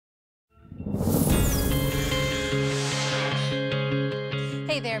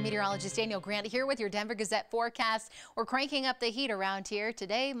Hey there, meteorologist Daniel Grant here with your Denver Gazette forecast. We're cranking up the heat around here.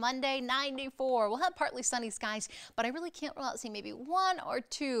 Today, Monday, 94. We'll have partly sunny skies, but I really can't rule out seeing maybe one or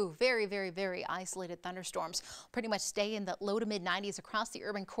two very isolated thunderstorms. Pretty much stay in the low to mid 90s across the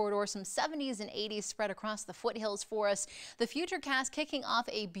urban corridor. Some 70s and 80s spread across the foothills for us. The futurecast kicking off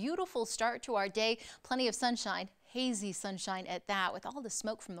a beautiful start to our day. Plenty of sunshine. Hazy sunshine at that, with all the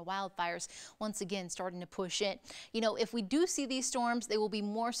smoke from the wildfires once again starting to push in. You know, if we do see these storms, they will be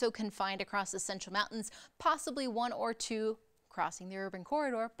more so confined across the Central Mountains, possibly one or two crossing the urban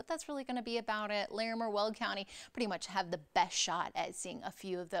corridor, but that's really going to be about it. Larimer, Weld County pretty much have the best shot at seeing a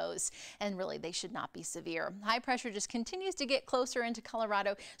few of those, and really they should not be severe. High pressure just continues to get closer into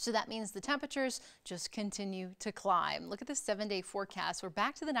Colorado, so that means the temperatures just continue to climb. Look at this 7-day forecast. We're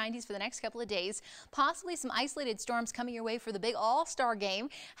back to the 90s for the next couple of days. Possibly some isolated storms coming your way for the big All-Star game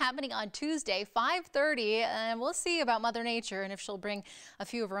happening on Tuesday, 5:30, and we'll see about Mother Nature and if she'll bring a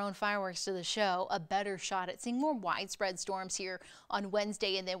few of her own fireworks to the show. A better shot at seeing more widespread storms here on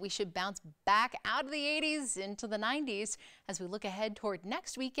Wednesday, and then we should bounce back out of the 80s into the 90s as we look ahead toward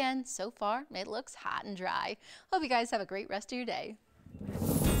next weekend. So far, it looks hot and dry. Hope you guys have a great rest of your day.